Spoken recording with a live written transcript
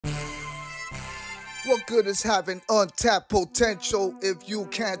What good is having untapped potential if you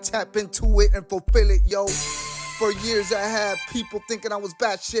can't tap into it and fulfill it, yo? For years I had people thinking I was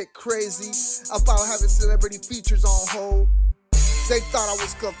batshit crazy about having celebrity features on hold. They thought I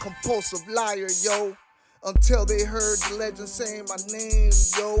was a compulsive liar, yo, until they heard the legend saying my name,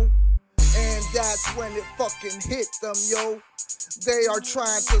 yo. And that's when it fucking hit them, yo. They are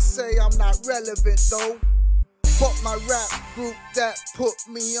trying to say I'm not relevant, though. But my rap group that put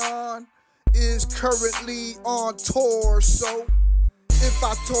me on is currently on tour, so if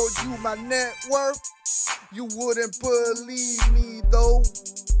I told you my net worth, you wouldn't believe me, though.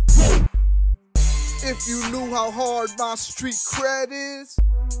 If you knew how hard my street cred is,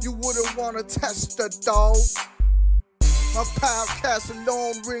 you wouldn't want to test the dog. My podcast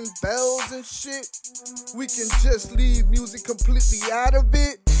alone ring bells and shit. We can just leave music completely out of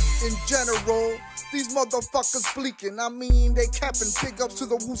it. In general, these motherfuckers bleaking. I mean, they capping big ups to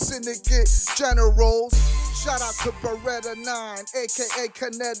the Wu Syndicate generals. Shout out to Beretta 9, aka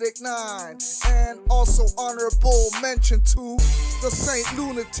Kinetic 9. And also honorable mention to the Saint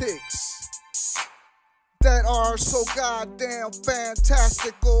Lunatics that are so goddamn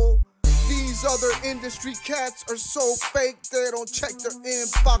fantastical. These other industry cats are so fake, they don't check their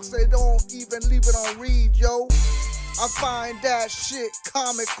inbox, they don't even leave it on read, yo. I find that shit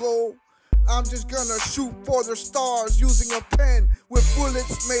comical. I'm just gonna shoot for the stars using a pen with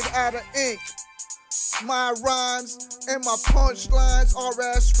bullets made out of ink. My rhymes and my punchlines are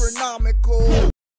astronomical.